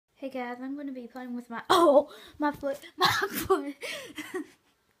Hey guys, I'm going to be playing with my my foot.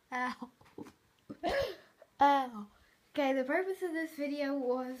 Ow. Ow. Okay, the purpose of this video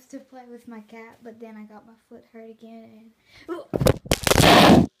was to play with my cat, but then I got my foot hurt again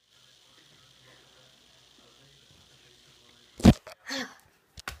and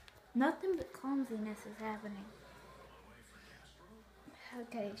nothing but clumsiness is happening.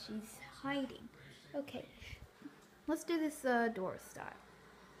 Okay, she's hiding. Okay, let's do this door style.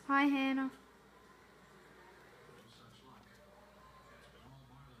 Hi, Hannah.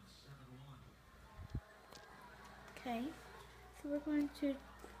 Okay, so we're going to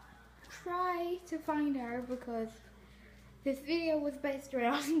try to find her because this video was based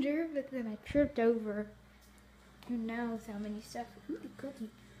around her, but then I tripped over who knows how many stuff. Ooh, cookie.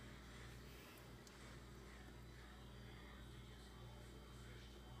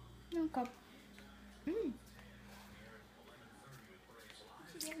 Okay.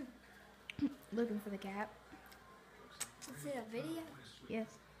 Looking for the cat. Is it a video? Yes.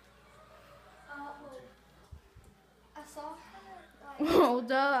 Well, I saw her. Well,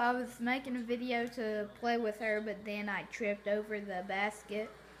 duh, I was making a video to play with her, but then I tripped over the basket.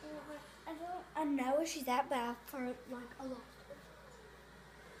 I know where she's at, but I for like a lot.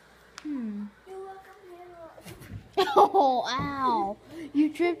 Hmm. You're welcome, Hannah. Oh, ow.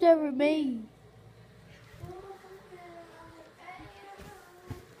 You tripped over me.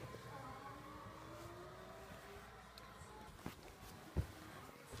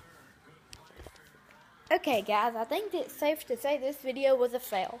 Okay, guys, I think it's safe to say this video was a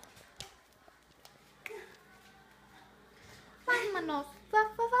fail. Vámonos.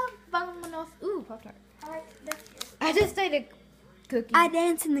 Ooh, Pop-Tart. I just ate a cookie. I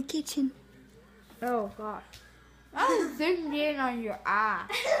dance in the kitchen. Oh, gosh. I was zooming in on your eye.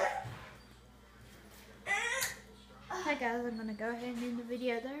 Hey, guys, I'm going to go ahead and end the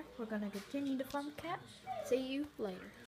video there. We're going to continue to farm the cat. See you later.